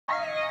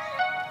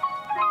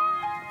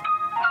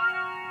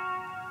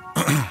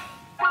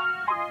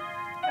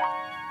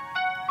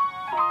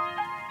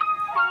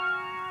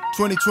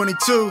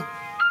2022.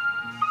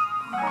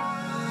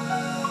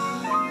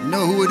 You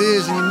know who it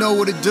is and you know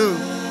what it do.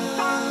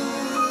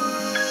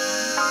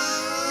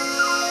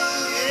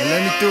 And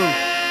let me through.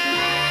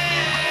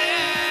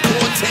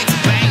 Cortext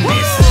bang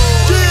this.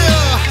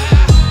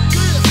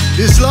 Yeah!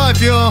 This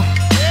life, y'all.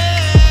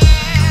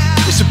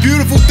 It's a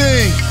beautiful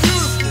thing.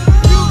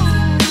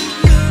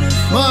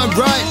 Mind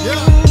right,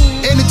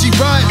 energy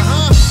right,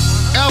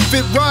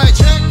 outfit right.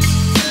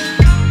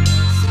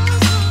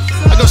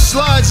 I got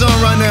slides on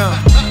right now.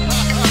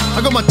 I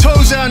got my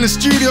toes out in the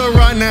studio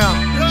right now.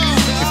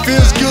 It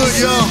feels good,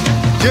 y'all.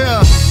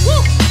 Yeah.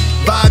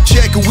 Vibe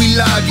check, are we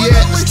live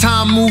yet? As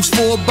time moves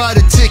forward by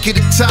the tick of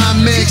the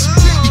time mix.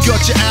 You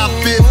got your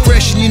outfit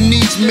fresh and your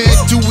needs met.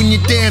 Doing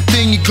your damn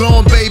thing, you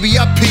glowing, baby,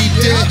 I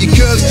peeped it. Your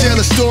girls tell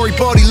a story,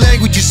 body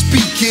language, you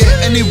speak it.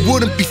 And it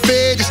wouldn't be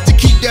fair just to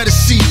keep that a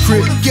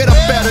secret. Get up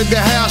out of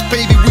the house,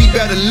 baby, we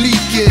better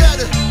leak it.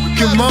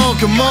 Come on,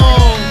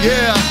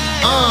 yeah,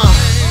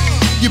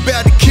 you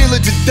about to kill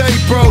it today,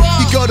 bro.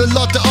 You got a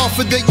lot to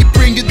offer that you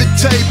bring to the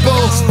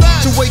table.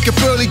 So wake up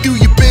early, do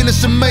your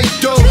business and make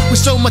dough. With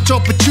so much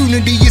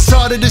opportunity, it's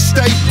harder to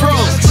stay broke.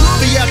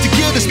 They out to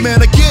get us, man,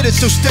 I get it,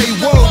 so stay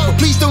woke.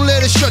 But please don't let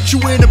it shut you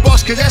in a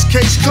box, cause that's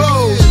case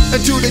closed.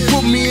 Until they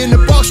put me in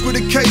a box with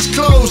a case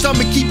closed.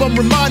 I'ma keep on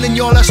reminding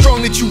y'all how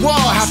strong that you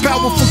are. How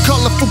powerful,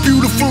 colorful,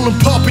 beautiful, and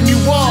poppin'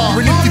 you are.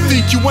 And if you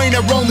think you ain't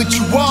that wrong that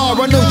you are,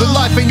 I know that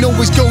life ain't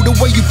always go the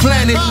way you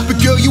plan it. But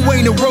girl, you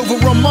ain't a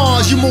rover on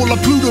Mars, you're more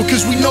like Pluto,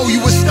 cause we know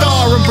you a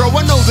star. And bro,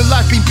 I know that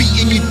life ain't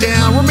beating you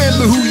down.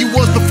 Remember who you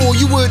was before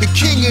you were the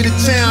king of the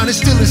town.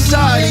 It's still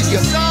inside of you,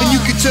 and you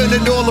can turn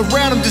it all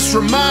around, I'm just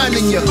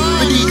reminding you.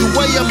 But either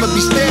way, I'ma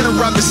be standing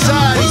right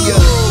beside of you.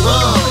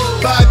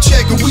 Vibe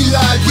check, and we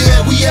live,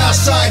 yeah, we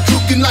outside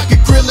cooking like a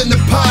grill in the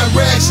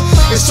Pyrex.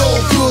 It's all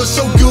good,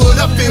 so good,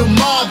 I feel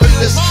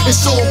marvelous.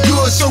 It's all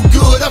good, so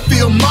good, I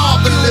feel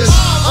marvelous.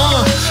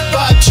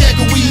 Vibe check,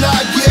 and we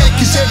live, yeah,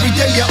 cause every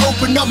day I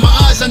open up my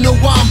eyes, I know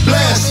I'm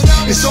blessed.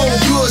 It's all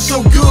good, so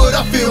good,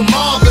 I feel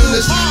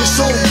marvelous. It's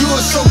all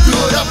good, so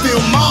good, I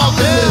feel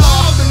marvelous.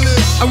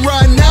 And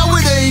right now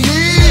it ain't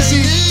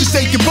easy. Just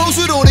take your boast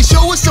with all they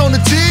show us on the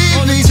TV.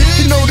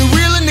 You know the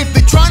real, and if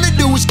they trying to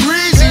do is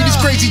greasy. These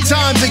crazy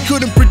times, they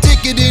couldn't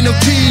predict it in no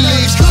tea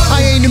leaves.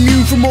 I ain't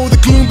immune from all the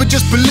gloom, but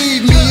just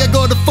believe me, I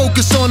gotta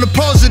focus on the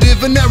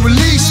positive and that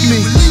release me.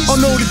 I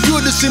know the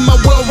goodness in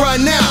my world right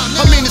now.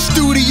 I'm in the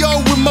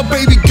studio with my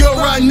baby girl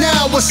right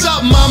now. What's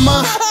up,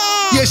 mama?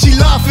 Yeah, she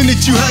laughing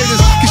at you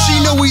haters, cause she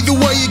know either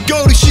way you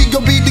go that she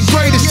gon' be the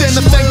greatest. And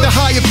I thank the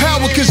higher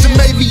power cause it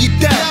made me your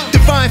dad.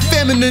 Divine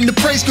feminine, the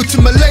praise go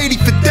to my lady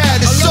for that.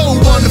 It's so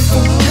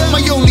wonderful. My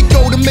only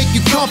goal to make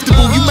you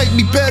comfortable. You make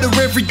me better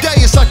every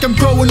day, it's like I'm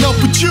growing up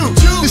with you.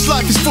 This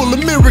life is full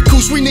of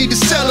miracles, we need to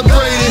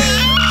celebrate it.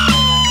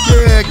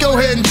 Yeah, go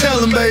ahead and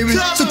tell them, baby.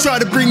 So try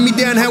to bring me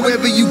down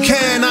however you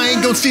can. I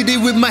ain't gon' sit there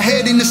with my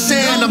head in the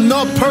sand. I'm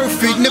not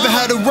perfect, never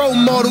had a role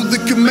model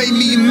that could make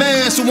me a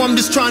man. So I'm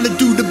just trying to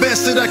do the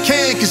best that I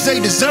can, cause they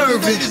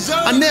deserve it.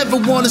 I never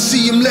wanna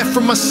see them left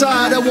from my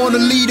side. I wanna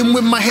lead them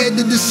with my head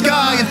to the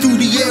sky, and through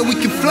the air we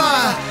can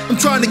fly. I'm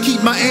trying to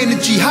keep my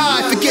energy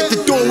high. Forget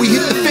the door, we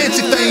hit the fence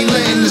if they ain't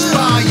letting us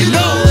by, you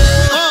know.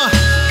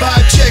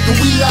 Vibe check, and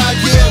we live,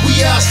 yeah, we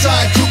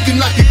outside cooking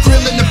like a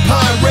grill in the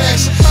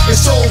Pyrex.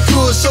 It's all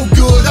good, so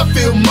good, I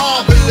feel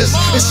marvelous.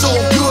 It's all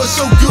good,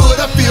 so good,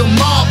 I feel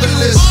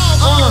marvelous.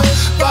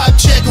 Vibe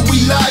check, and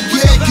we live,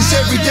 yeah, cause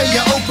every day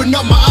I open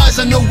up my eyes,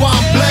 I know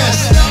I'm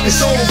blessed. It's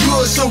all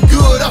good, so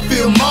good, I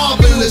feel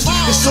marvelous.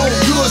 It's all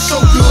good,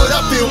 so good, I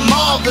feel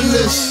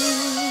marvelous.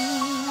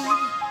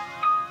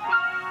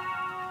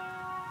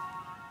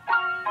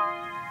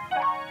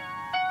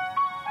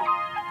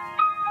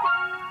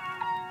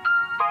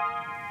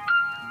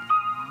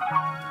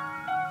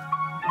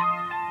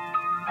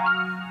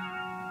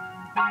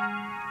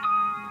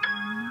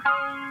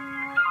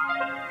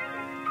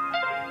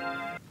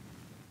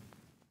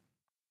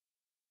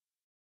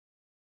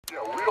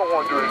 We don't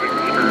want to do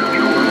anything.